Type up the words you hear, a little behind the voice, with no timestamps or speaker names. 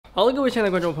好了，各位亲爱的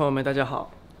观众朋友们，大家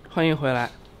好，欢迎回来。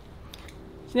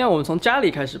今天我们从家里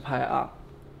开始拍啊，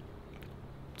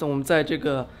我们在这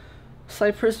个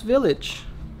Cypress Village，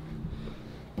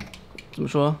 怎么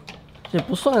说？也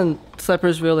不算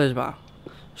Cypress Village 吧，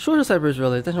说是 Cypress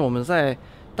Village， 但是我们在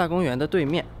大公园的对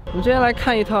面。我们今天来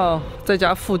看一套在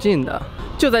家附近的，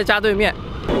就在家对面。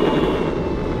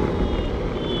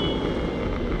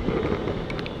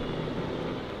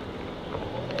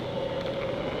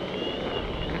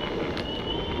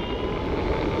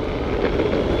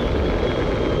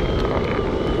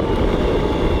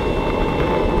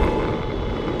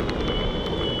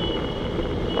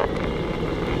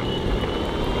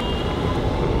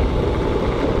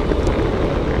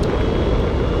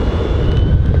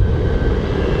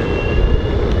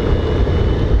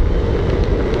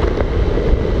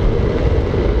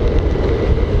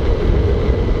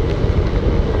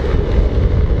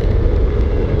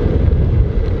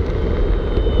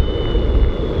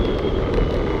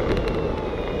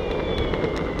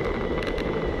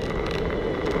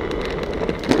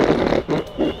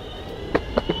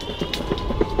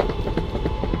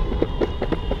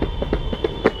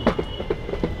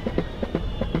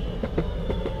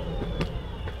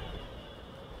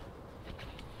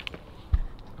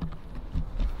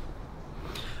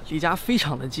离家非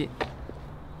常的近，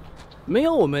没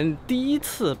有我们第一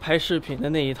次拍视频的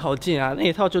那一套近啊，那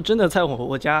一套就真的在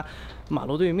我家马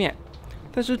路对面。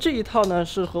但是这一套呢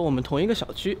是和我们同一个小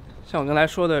区，像我刚才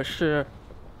说的是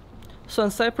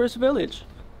算 Cypress Village，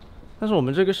 但是我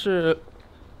们这个是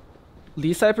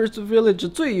离 Cypress Village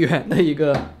最远的一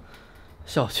个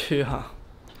小区哈。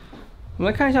我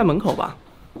们来看一下门口吧，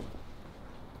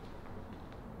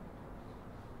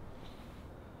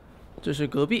这是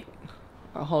隔壁。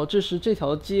然后这是这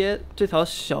条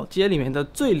小街里面的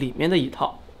最里面的一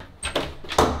套，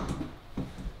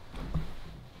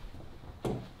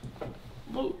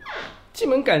进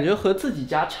门感觉和自己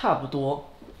家差不多。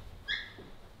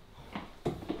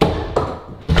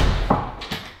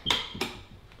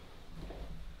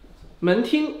门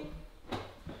厅，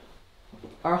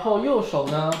然后右手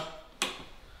呢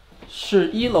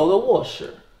是1楼的卧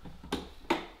室，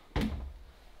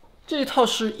这一套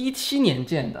是17年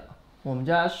建的。我们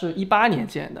家是18年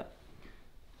建的，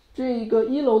这个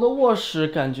1楼的卧室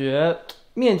感觉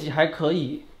面积还可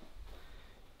以，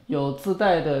有自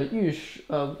带的浴室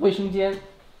卫生间，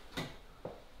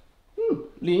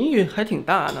淋浴还挺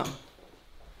大呢，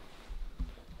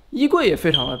衣柜也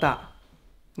非常的大。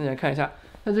大家看一下，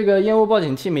它这个烟雾报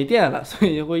警器没电了，所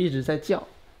以会一直在叫。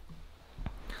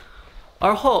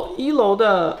而后1楼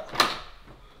的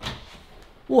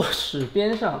卧室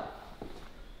边上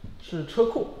是车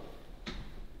库。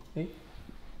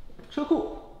车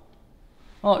库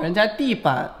哦，人家地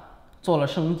板做了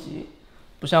升级，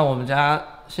不像我们家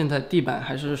现在地板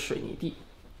还是水泥地。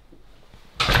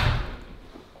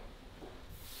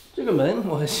这个门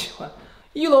我很喜欢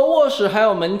，1楼卧室还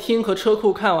有门厅和车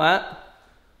库看完，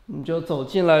你就走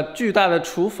进了巨大的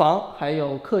厨房，还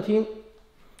有客厅。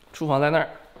厨房在那儿，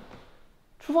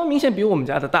厨房明显比我们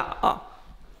家的大啊。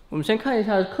我们先看一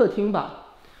下客厅吧，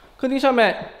客厅上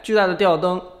面巨大的吊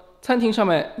灯。餐厅上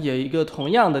面也有一个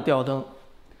同样的吊灯，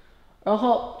然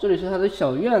后这里是它的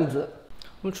小院子，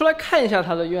我们出来看一下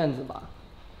它的院子吧。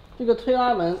这个推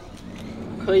拉门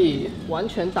可以完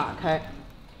全打开，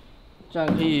这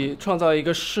样可以创造一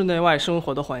个室内外生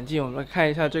活的环境。我们来看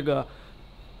一下这个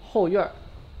后院，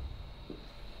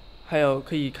还有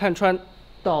可以看穿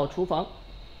到厨房。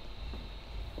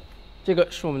这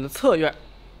个是我们的侧院，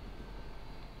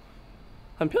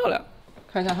很漂亮。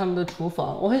看一下他们的厨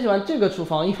房，我很喜欢这个厨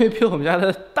房，因为比我们家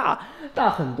的大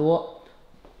很多。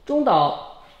中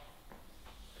岛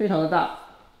非常的大，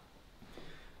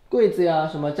柜子呀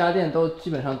什么家电都基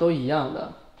本上都一样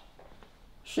的。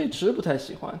水池不太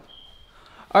喜欢，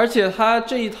而且它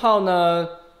这一套呢，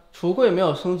橱柜没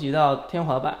有升级到天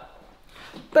花板，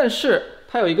但是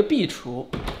它有一个壁橱，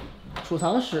储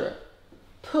藏室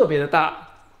特别的大，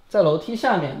在楼梯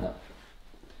下面的。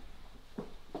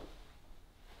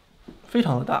非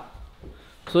常的大，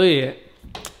所以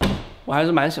我还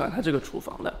是蛮喜欢它这个厨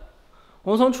房的。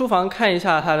我们从厨房看一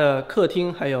下它的客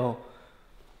厅还有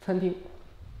餐厅。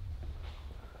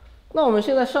那我们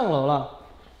现在上楼了，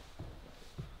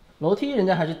楼梯人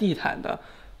家还是地毯的，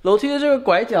楼梯的这个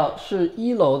拐角是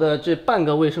1楼的这半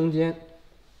个卫生间。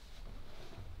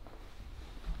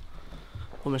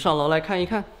我们上楼来看一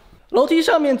看，楼梯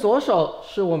上面左手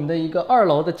是我们的一个2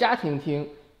楼的家庭厅。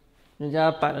人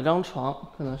家摆了张床，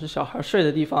可能是小孩睡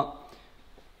的地方，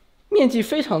面积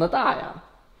非常的大呀，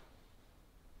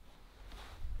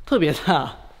特别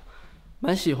大，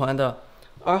蛮喜欢的。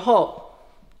而后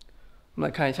我们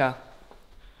来看一下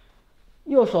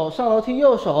右手上楼梯，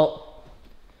右手，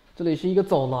这里是一个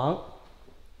走廊。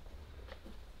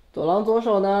走廊左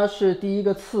手呢是第一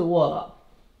个次卧了，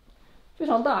非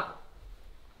常大，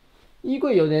衣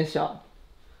柜有点小，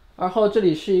而后这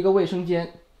里是一个卫生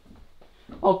间，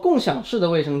哦，共享式的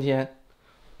卫生间，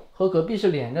和隔壁是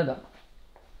连着的。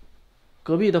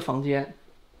隔壁的房间，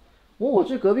哦，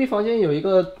这隔壁房间有一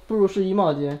个步入式衣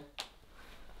帽间，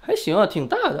还行啊，挺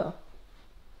大的。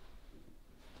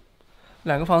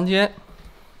2个房间，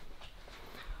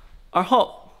而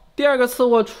后第2个次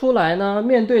卧出来呢，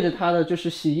面对着它的就是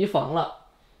洗衣房了。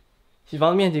洗衣房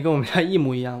的面积跟我们家一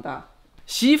模一样大。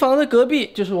洗衣房的隔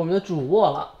壁就是我们的主卧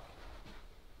了，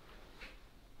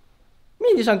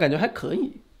面积上感觉还可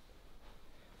以，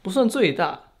不算最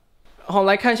大。然后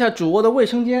来看一下主卧的卫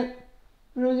生间。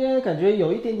卫生间感觉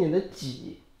有一点点的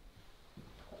挤，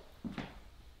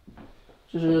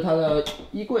这是它的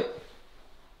衣柜，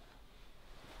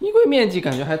衣柜面积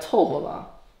感觉还凑合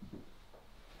吧，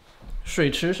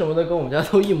水池什么的跟我们家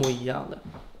都一模一样的。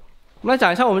我们来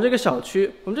讲一下我们这个小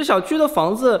区，我们这小区的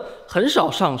房子很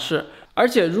少上市，而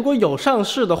且如果有上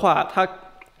市的话，它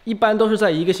一般都是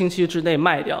在1个星期之内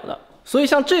卖掉的，所以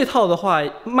像这套的话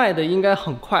卖的应该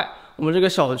很快。我们这个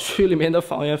小区里面的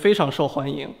房源非常受欢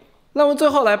迎。那么最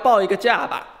后来报一个价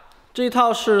吧，这一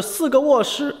套是4个卧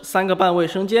室，3个半卫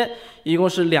生间，一共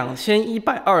是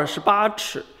2128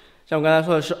尺。像我刚才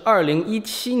说的是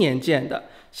2017年建的，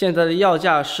现在的要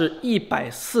价是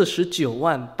149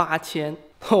万8千。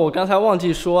我刚才忘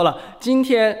记说了，今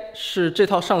天是这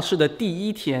套上市的第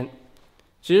1天，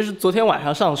其实是昨天晚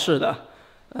上上市的。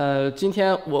今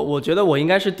天我觉得我应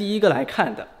该是第一个来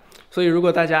看的。所以如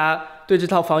果大家对这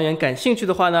套房源感兴趣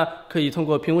的话呢，可以通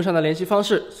过屏幕上的联系方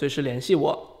式随时联系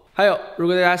我。还有，如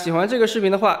果大家喜欢这个视频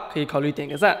的话，可以考虑点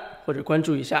个赞或者关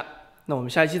注一下。那我们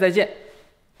下一期再见，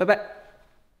拜拜。